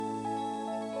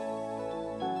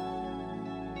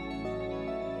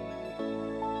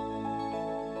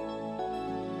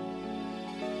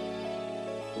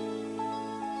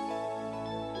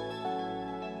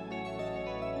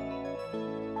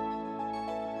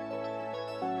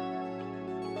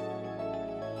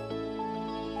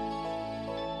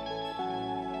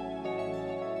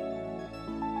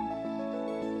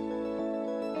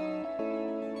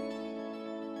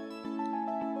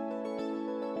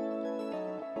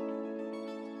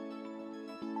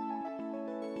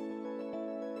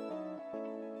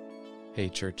Hey,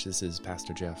 church, this is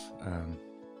Pastor Jeff.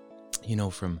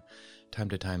 From time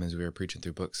to time as we were preaching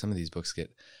through books, some of these books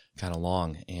get kind of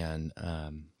long, and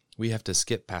we have to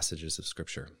skip passages of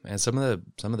Scripture. And some of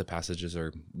the passages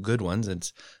are good ones.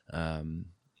 It's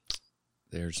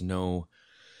there's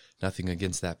nothing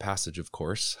against that passage, of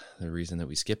course. The reason that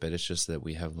we skip it's just that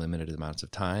we have limited amounts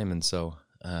of time, and so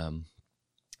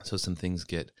some things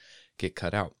get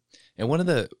cut out. And one of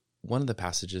the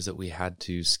passages that we had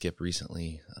to skip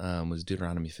recently was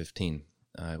Deuteronomy 15.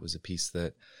 It was a piece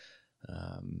that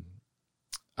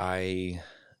I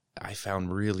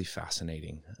found really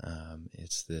fascinating.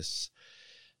 It's this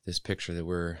picture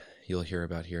that you'll hear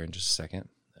about here in just a second,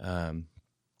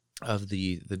 of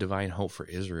the divine hope for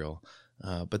Israel,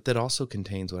 but that also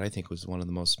contains what I think was one of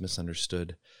the most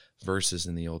misunderstood verses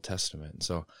in the Old Testament.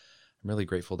 So I'm really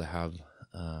grateful to have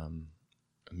a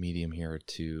medium here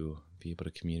to be able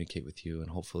to communicate with you and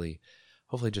hopefully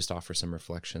just offer some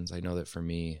reflections. I know that for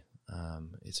me,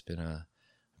 it's been a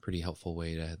pretty helpful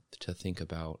way to think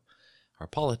about our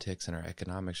politics and our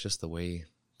economics, just the way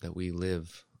that we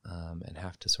live and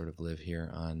have to sort of live here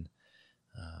on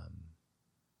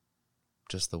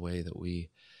just the way that we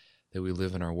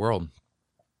live in our world.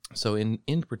 So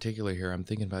in particular here, I'm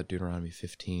thinking about Deuteronomy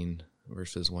 15,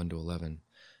 verses 1 to 11.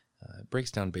 It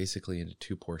breaks down basically into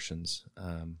two portions.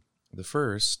 The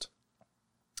first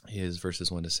is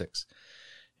verses 1 to 6.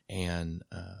 And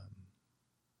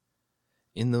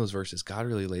in those verses, God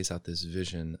really lays out this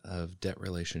vision of debt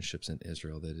relationships in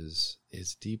Israel that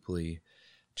is deeply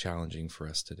challenging for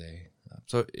us today.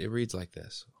 So it reads like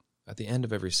this: At the end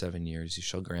of every 7 years, you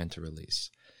shall grant a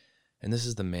release. And this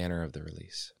is the manner of the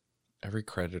release. Every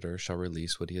creditor shall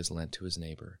release what he has lent to his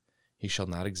neighbor. He shall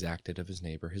not exact it of his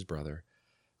neighbor, his brother,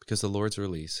 because the Lord's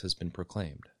release has been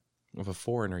proclaimed. Of a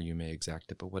foreigner you may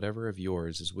exact it, but whatever of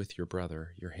yours is with your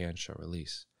brother, your hand shall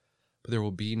release. But there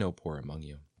will be no poor among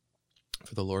you,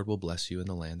 for the Lord will bless you in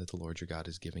the land that the Lord your God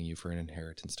is giving you for an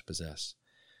inheritance to possess.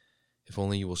 If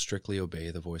only you will strictly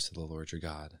obey the voice of the Lord your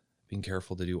God, being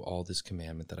careful to do all this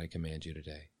commandment that I command you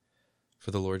today.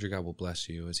 For the Lord your God will bless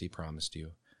you as he promised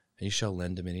you, and you shall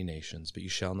lend to many nations, but you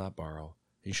shall not borrow,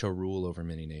 and you shall rule over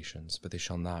many nations, but they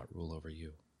shall not rule over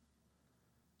you.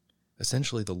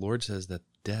 Essentially, the Lord says that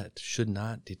debt should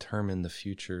not determine the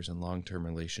futures and long-term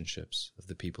relationships of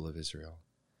the people of Israel.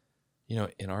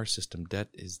 In our system, debt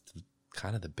is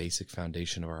kind of the basic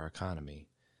foundation of our economy.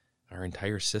 Our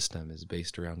entire system is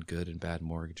based around good and bad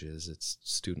mortgages. It's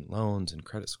student loans and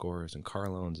credit scores and car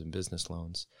loans and business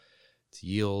loans. It's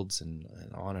yields and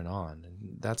on and on.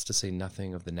 And that's to say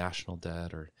nothing of the national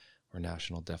debt or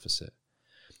national deficit.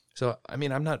 So,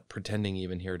 I'm not pretending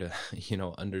even here to,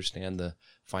 understand the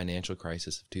financial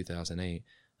crisis of 2008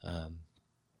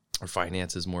 or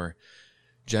finances more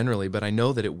generally, but I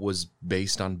know that it was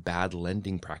based on bad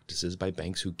lending practices by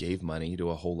banks who gave money to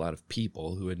a whole lot of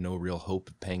people who had no real hope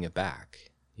of paying it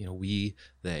back.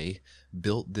 They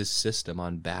built this system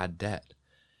on bad debt,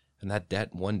 and that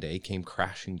debt one day came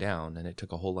crashing down, and it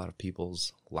took a whole lot of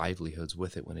people's livelihoods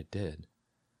with it when it did.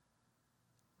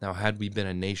 Now, had we been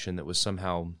a nation that was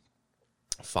somehow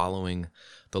following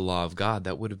the law of God,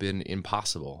 that would have been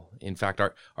impossible. In fact,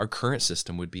 our current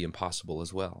system would be impossible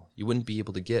as well. You wouldn't be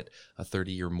able to get a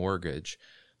 30-year mortgage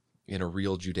in a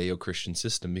real Judeo-Christian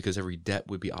system because every debt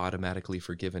would be automatically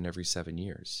forgiven every 7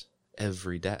 years.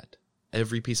 Every debt.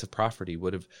 Every piece of property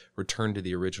would have returned to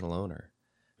the original owner.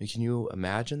 Can you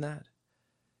imagine that?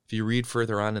 If you read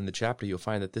further on in the chapter, you'll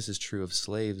find that this is true of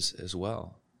slaves as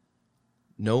well.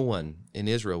 No one in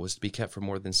Israel was to be kept for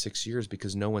more than 6 years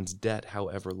because no one's debt,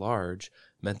 however large,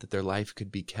 meant that their life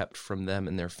could be kept from them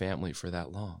and their family for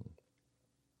that long.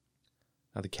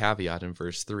 Now, the caveat in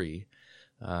verse 3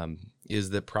 is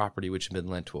that property which had been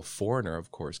lent to a foreigner, of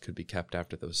course, could be kept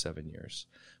after those 7 years,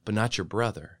 but not your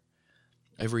brother.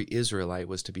 Every Israelite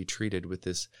was to be treated with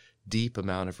this deep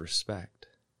amount of respect.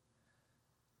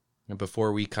 And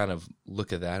before we kind of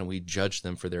look at that and we judge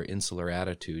them for their insular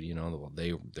attitude,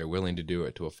 they're willing to do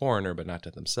it to a foreigner but not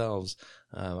to themselves,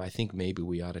 I think maybe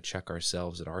we ought to check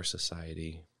ourselves at our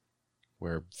society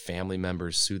where family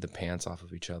members sue the pants off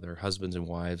of each other, husbands and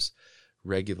wives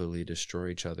regularly destroy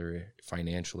each other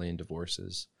financially in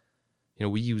divorces.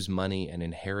 We use money and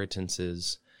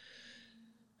inheritances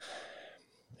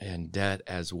and debt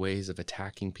as ways of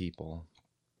attacking people.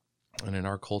 And in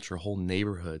our culture, whole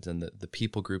neighborhoods and the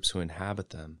people groups who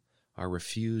inhabit them are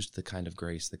refused the kind of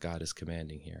grace that God is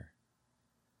commanding here.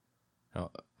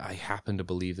 Now, I happen to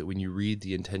believe that when you read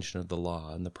the intention of the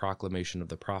law and the proclamation of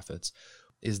the prophets,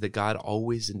 is that God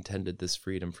always intended this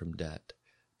freedom from debt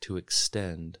to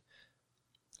extend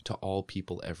to all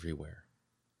people everywhere,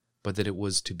 but that it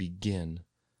was to begin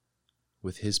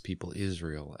with his people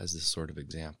Israel as this sort of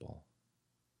example.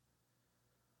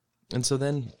 And so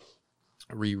then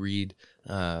reread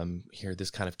here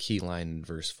this kind of key line in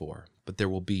verse 4. But there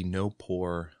will be no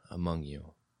poor among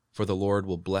you, for the Lord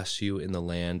will bless you in the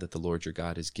land that the Lord your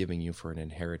God is giving you for an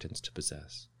inheritance to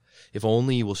possess, if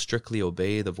only you will strictly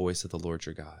obey the voice of the Lord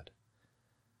your God.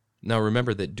 Now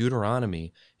remember that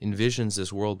Deuteronomy envisions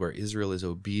this world where Israel is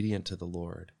obedient to the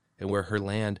Lord and where her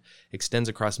land extends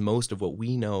across most of what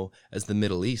we know as the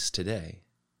Middle East today.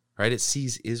 Right? It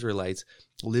sees Israelites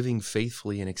living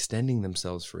faithfully and extending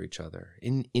themselves for each other.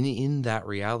 In that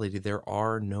reality, there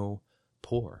are no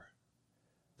poor.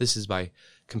 This is by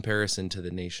comparison to the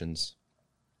nations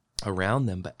around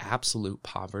them, but absolute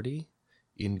poverty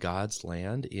in God's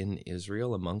land, in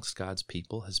Israel, amongst God's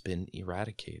people, has been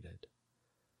eradicated.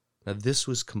 Now, this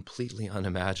was completely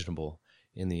unimaginable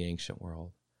in the ancient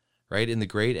world, right? In the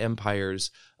great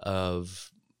empires of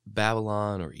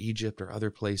Babylon or Egypt or other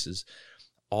places,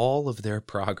 all of their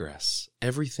progress,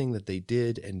 everything that they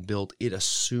did and built, it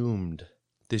assumed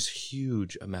this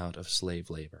huge amount of slave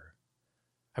labor.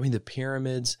 I mean, the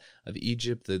pyramids of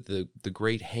Egypt, the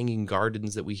great hanging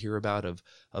gardens that we hear about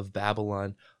of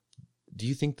Babylon, do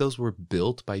you think those were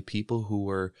built by people who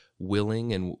were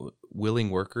willing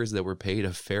workers that were paid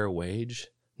a fair wage?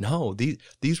 No,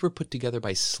 these were put together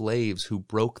by slaves who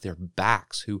broke their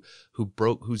backs,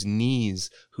 whose knees,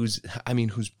 whose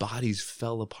bodies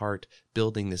fell apart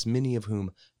building this, many of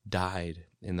whom died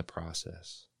in the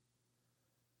process.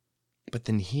 But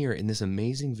then here, in this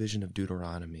amazing vision of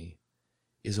Deuteronomy,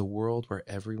 is a world where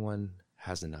everyone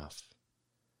has enough.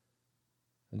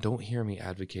 And don't hear me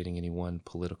advocating any one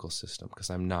political system, because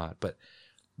I'm not, but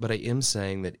I am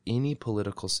saying that any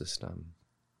political system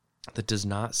that does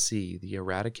not see the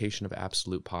eradication of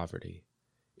absolute poverty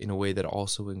in a way that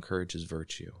also encourages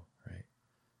virtue, right?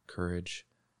 Courage,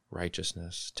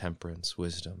 righteousness, temperance,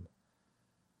 wisdom.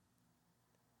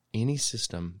 Any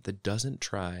system that doesn't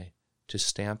try to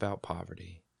stamp out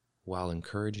poverty while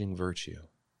encouraging virtue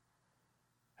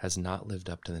has not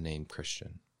lived up to the name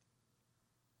Christian.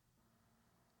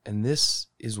 And this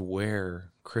is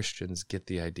where Christians get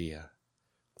the idea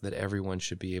that everyone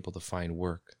should be able to find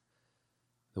work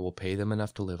that will pay them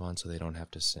enough to live on so they don't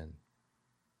have to sin.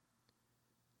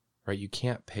 Right? You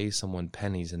can't pay someone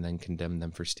pennies and then condemn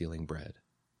them for stealing bread.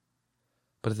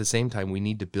 But at the same time, we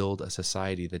need to build a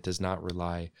society that does not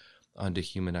rely on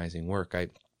dehumanizing work.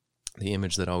 The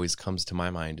image that always comes to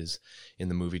my mind is in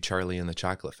the movie Charlie and the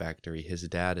Chocolate Factory. His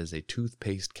dad is a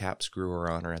toothpaste cap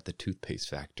screwer-oner at the toothpaste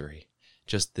factory.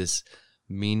 Just this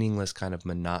meaningless kind of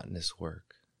monotonous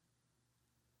work.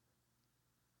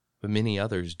 But many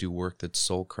others do work that's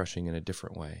soul-crushing in a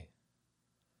different way.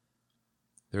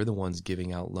 They're the ones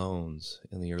giving out loans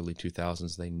in the early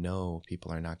 2000s they know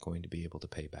people are not going to be able to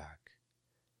pay back.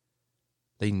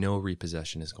 They know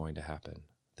repossession is going to happen.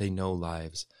 They know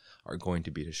lives are going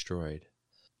to be destroyed.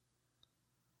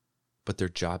 But their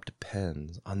job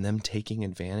depends on them taking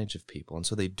advantage of people, and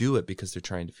so they do it because they're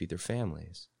trying to feed their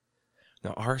families.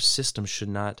 Now, our system should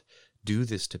not do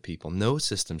this to people. No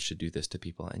system should do this to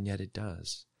people, and yet it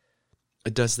does.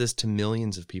 It does this to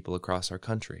millions of people across our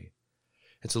country.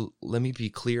 And so let me be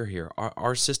clear here.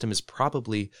 Our system is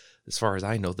probably, as far as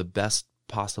I know, the best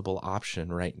possible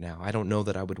option right now. I don't know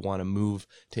that I would want to move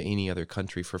to any other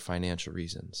country for financial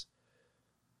reasons.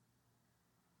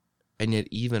 And yet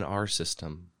even our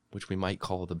system, which we might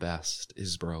call the best,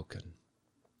 is broken.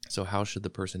 So how should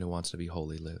the person who wants to be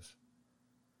holy live?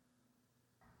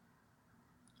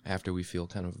 After we feel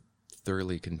kind of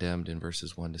thoroughly condemned in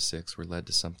verses 1 to 6, we're led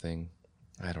to something,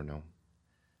 I don't know,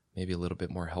 maybe a little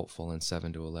bit more helpful in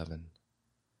 7 to 11.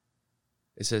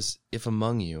 It says, if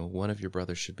among you one of your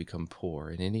brothers should become poor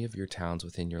in any of your towns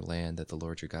within your land that the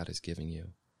Lord your God is giving you,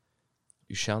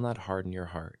 you shall not harden your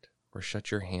heart or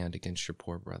shut your hand against your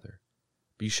poor brother,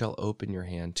 but you shall open your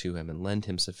hand to him and lend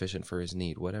him sufficient for his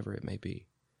need, whatever it may be.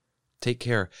 Take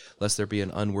care lest there be an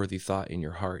unworthy thought in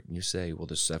your heart, and you say, well,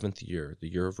 the 7th year, the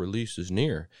year of release is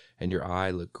near, and your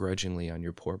eye look grudgingly on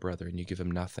your poor brother, and you give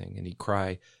him nothing, and he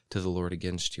cry to the Lord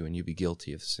against you, and you be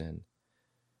guilty of sin.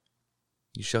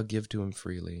 You shall give to him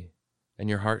freely, and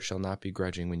your heart shall not be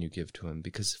grudging when you give to him,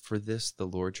 because for this the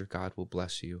Lord your God will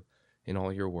bless you in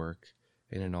all your work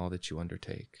and in all that you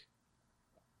undertake.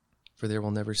 For there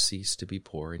will never cease to be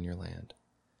poor in your land.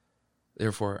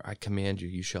 Therefore I command you,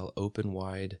 you shall open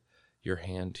wide your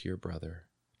hand to your brother,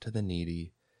 to the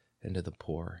needy, and to the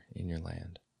poor in your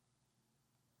land.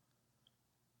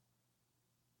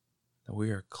 Now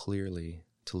we are clearly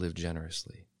to live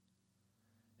generously.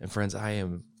 And friends, I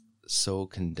am so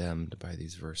condemned by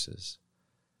these verses.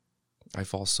 I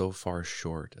fall so far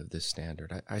short of this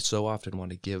standard. I so often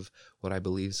want to give what I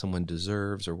believe someone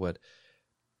deserves,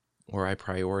 or I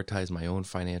prioritize my own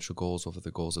financial goals over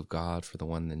the goals of God for the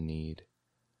one in need.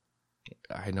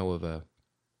 I know of a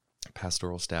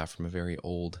pastoral staff from a very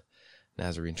old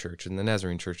Nazarene church, and the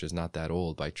Nazarene church is not that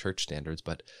old by church standards,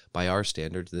 but by our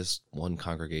standards, this one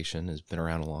congregation has been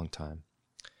around a long time.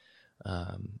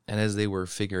 And as they were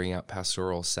figuring out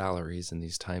pastoral salaries in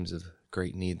these times of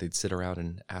great need, they'd sit around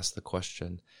and ask the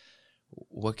question,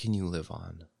 what can you live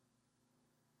on?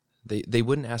 They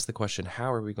wouldn't ask the question,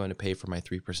 how are we going to pay for my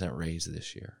 3% raise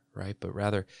this year, right? But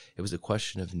rather, it was a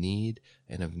question of need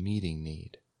and of meeting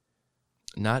need.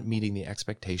 Not meeting the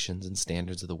expectations and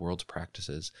standards of the world's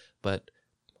practices, but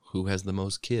who has the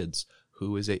most kids?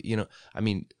 Who is it?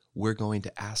 We're going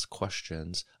to ask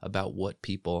questions about what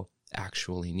people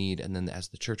actually need. And then as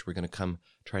the church, we're going to come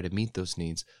try to meet those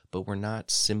needs, but we're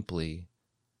not simply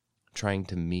trying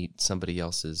to meet somebody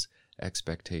else's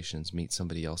expectations, meet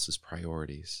somebody else's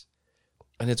priorities.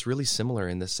 And it's really similar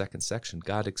in this second section.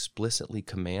 God explicitly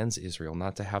commands Israel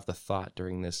not to have the thought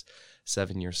during this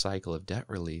 7-year cycle of debt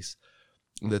release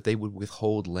that they would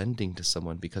withhold lending to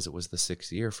someone because it was the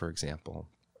 6th year, for example.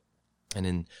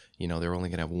 And they're only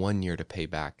going to have 1 year to pay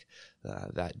back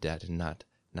that debt, and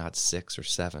not 6 or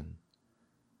 7.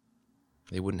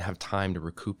 They wouldn't have time to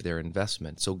recoup their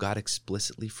investment. So God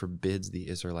explicitly forbids the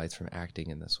Israelites from acting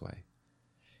in this way.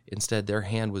 Instead, their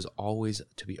hand was always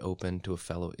to be open to a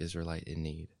fellow Israelite in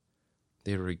need.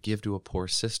 They were to give to a poor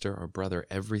sister or brother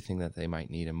everything that they might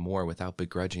need and more without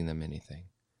begrudging them anything.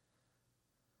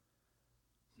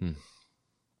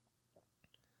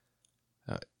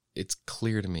 It's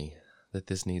clear to me that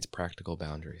this needs practical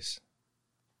boundaries.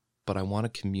 But I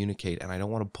want to communicate, and I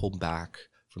don't want to pull back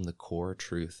from the core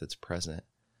truth that's present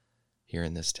here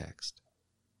in this text,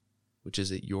 which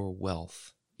is that your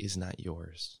wealth is not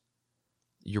yours.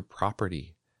 Your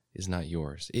property is not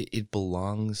yours. It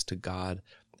belongs to God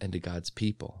and to God's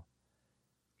people.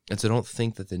 And so don't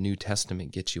think that the New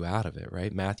Testament gets you out of it,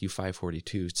 right? Matthew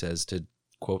 5:42 says, to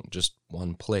quote just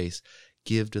one place,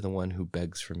 give to the one who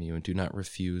begs from you and do not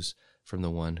refuse from the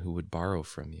one who would borrow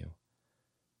from you.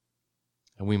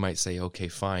 And we might say, okay,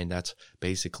 fine, that's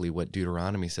basically what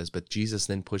Deuteronomy says. But Jesus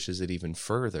then pushes it even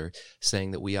further,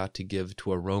 saying that we ought to give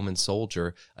to a Roman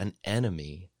soldier, an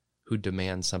enemy who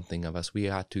demands something of us. We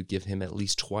ought to give him at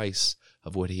least twice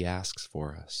of what he asks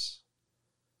for us.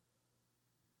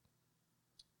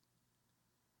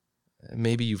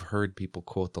 Maybe you've heard people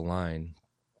quote the line.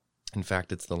 In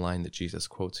fact, it's the line that Jesus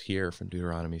quotes here from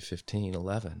Deuteronomy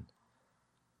 15:11.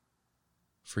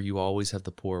 For you always have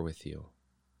the poor with you,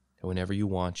 and whenever you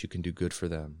want, you can do good for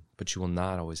them, but you will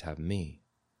not always have me.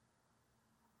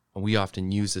 And we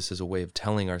often use this as a way of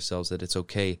telling ourselves that it's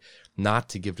okay not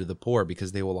to give to the poor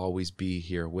because they will always be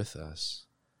here with us.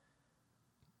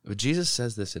 But Jesus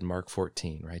says this in Mark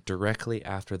 14, right? Directly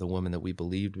after the woman that we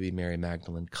believe to be Mary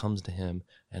Magdalene comes to him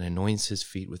and anoints his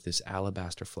feet with this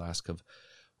alabaster flask of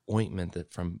ointment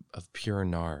of pure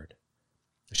nard.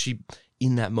 She,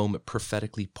 in that moment,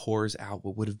 prophetically pours out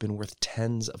what would have been worth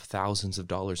tens of thousands of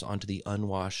dollars onto the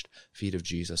unwashed feet of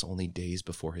Jesus only days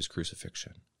before his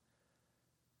crucifixion.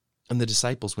 And the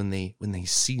disciples, when they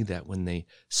see that, when they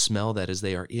smell that, as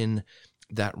they are in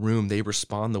that room, they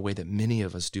respond the way that many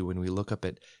of us do when we look up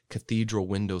at cathedral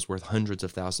windows worth hundreds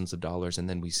of thousands of dollars, and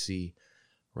then we see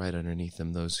right underneath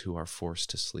them those who are forced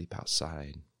to sleep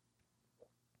outside.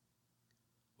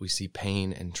 We see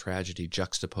pain and tragedy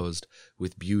juxtaposed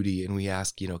with beauty, and we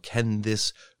ask, can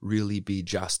this really be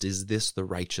just? Is this the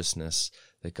righteousness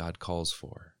that God calls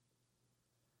for?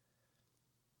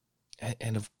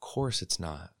 And of course it's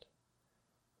not.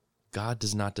 God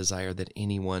does not desire that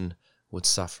anyone would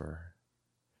suffer.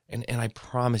 And I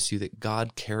promise you that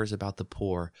God cares about the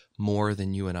poor more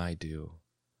than you and I do.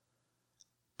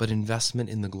 But investment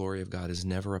in the glory of God is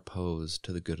never opposed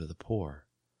to the good of the poor.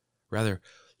 Rather,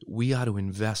 we ought to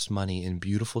invest money in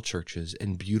beautiful churches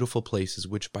and beautiful places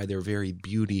which by their very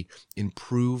beauty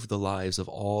improve the lives of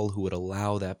all who would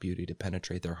allow that beauty to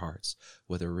penetrate their hearts,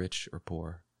 whether rich or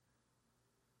poor.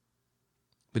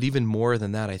 But even more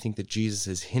than that, I think that Jesus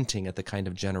is hinting at the kind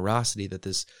of generosity that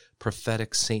this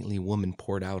prophetic saintly woman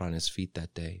poured out on his feet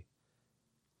that day.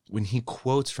 When he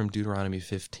quotes from Deuteronomy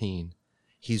 15,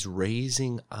 he's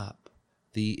raising up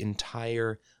the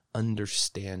entire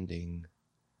understanding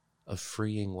of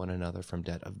freeing one another from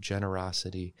debt, of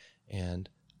generosity, and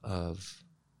of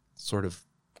sort of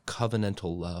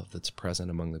covenantal love that's present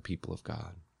among the people of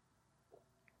God.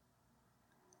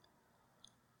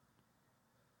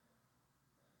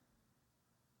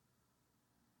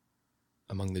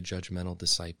 Among the judgmental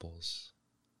disciples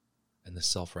and the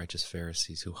self-righteous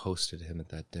Pharisees who hosted him at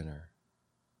that dinner.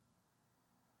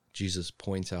 Jesus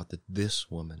points out that this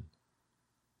woman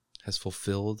has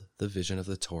fulfilled the vision of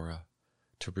the Torah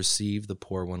to receive the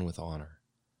poor one with honor,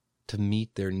 to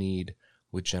meet their need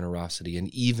with generosity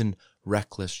and even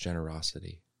reckless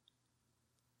generosity.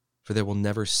 For there will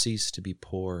never cease to be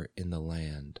poor in the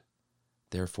land.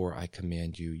 Therefore I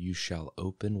command you, you shall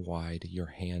open wide your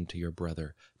hand to your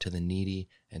brother, to the needy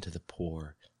and to the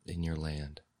poor in your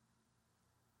land.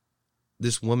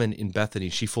 This woman in Bethany,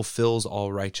 she fulfills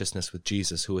all righteousness with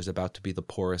Jesus, who is about to be the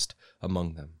poorest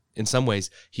among them. In some ways,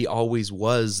 he always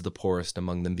was the poorest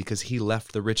among them because he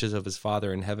left the riches of his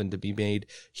Father in heaven to be made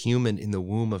human in the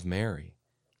womb of Mary.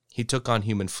 He took on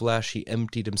human flesh, he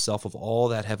emptied himself of all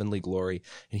that heavenly glory,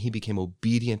 and he became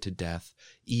obedient to death,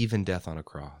 even death on a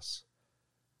cross.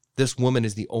 This woman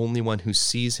is the only one who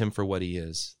sees him for what he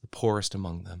is, the poorest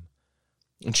among them.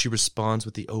 And she responds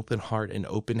with the open heart and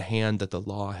open hand that the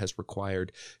law has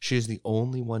required. She is the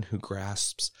only one who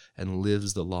grasps and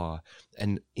lives the law,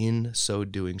 and in so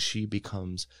doing, she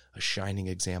becomes a shining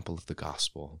example of the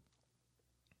gospel.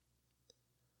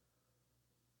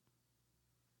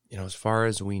 As far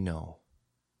as we know,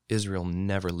 Israel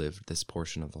never lived this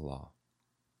portion of the law.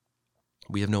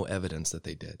 We have no evidence that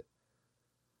they did.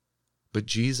 But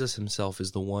Jesus himself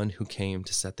is the one who came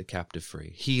to set the captive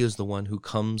free. He is the one who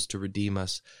comes to redeem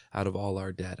us out of all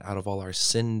our debt, out of all our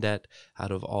sin debt, out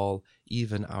of all,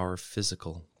 even our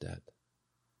physical debt.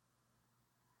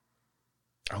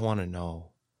 I want to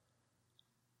know,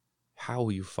 how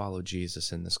will you follow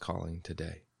Jesus in this calling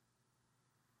today?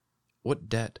 What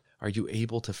debt are you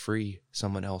able to free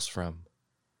someone else from?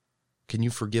 Can you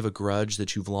forgive a grudge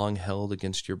that you've long held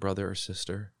against your brother or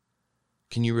sister?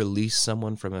 Can you release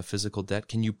someone from a physical debt?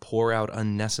 Can you pour out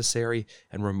unnecessary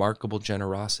and remarkable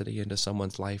generosity into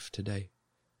someone's life today?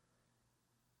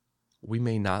 We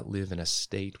may not live in a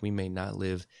state, we may not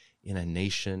live in a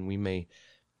nation, we may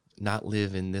not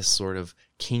live in this sort of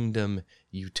kingdom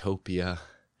utopia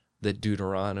that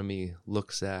Deuteronomy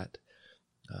looks at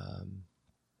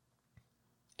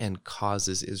and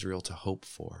causes Israel to hope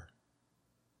for.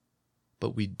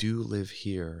 But we do live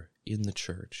here in the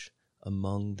church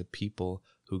among the people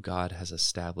who God has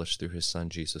established through his Son,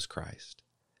 Jesus Christ.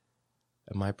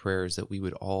 And my prayer is that we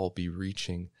would all be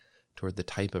reaching toward the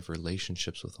type of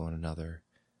relationships with one another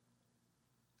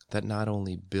that not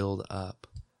only build up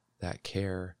that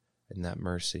care and that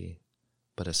mercy,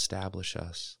 but establish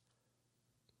us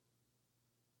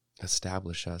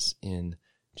in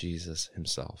Jesus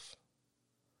himself.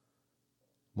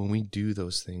 When we do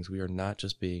those things, we are not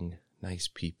just being nice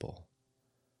people.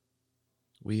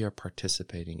 We are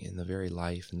participating in the very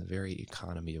life and the very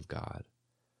economy of God.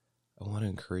 I want to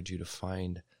encourage you to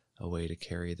find a way to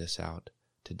carry this out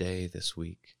today, this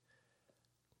week.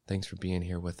 Thanks for being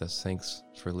here with us. Thanks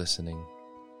for listening.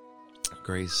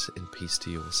 Grace and peace to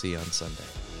you. We'll see you on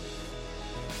Sunday.